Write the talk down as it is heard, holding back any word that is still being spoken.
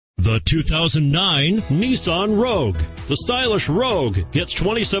The 2009 Nissan Rogue. The stylish Rogue gets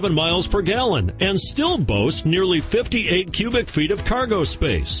 27 miles per gallon and still boasts nearly 58 cubic feet of cargo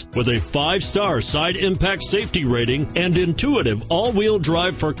space. With a 5-star side impact safety rating and intuitive all-wheel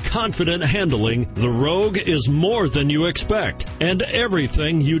drive for confident handling, the Rogue is more than you expect and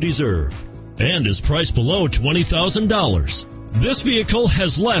everything you deserve. And is priced below $20,000. This vehicle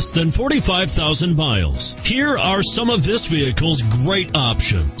has less than 45,000 miles. Here are some of this vehicle's great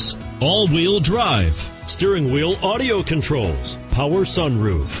options: all-wheel drive, steering wheel audio controls, power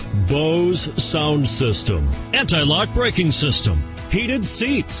sunroof, Bose sound system, anti-lock braking system, heated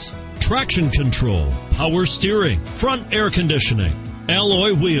seats, traction control, power steering, front air conditioning,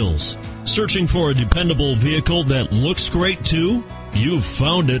 alloy wheels. Searching for a dependable vehicle that looks great too? You've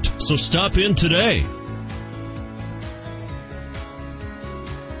found it, so stop in today.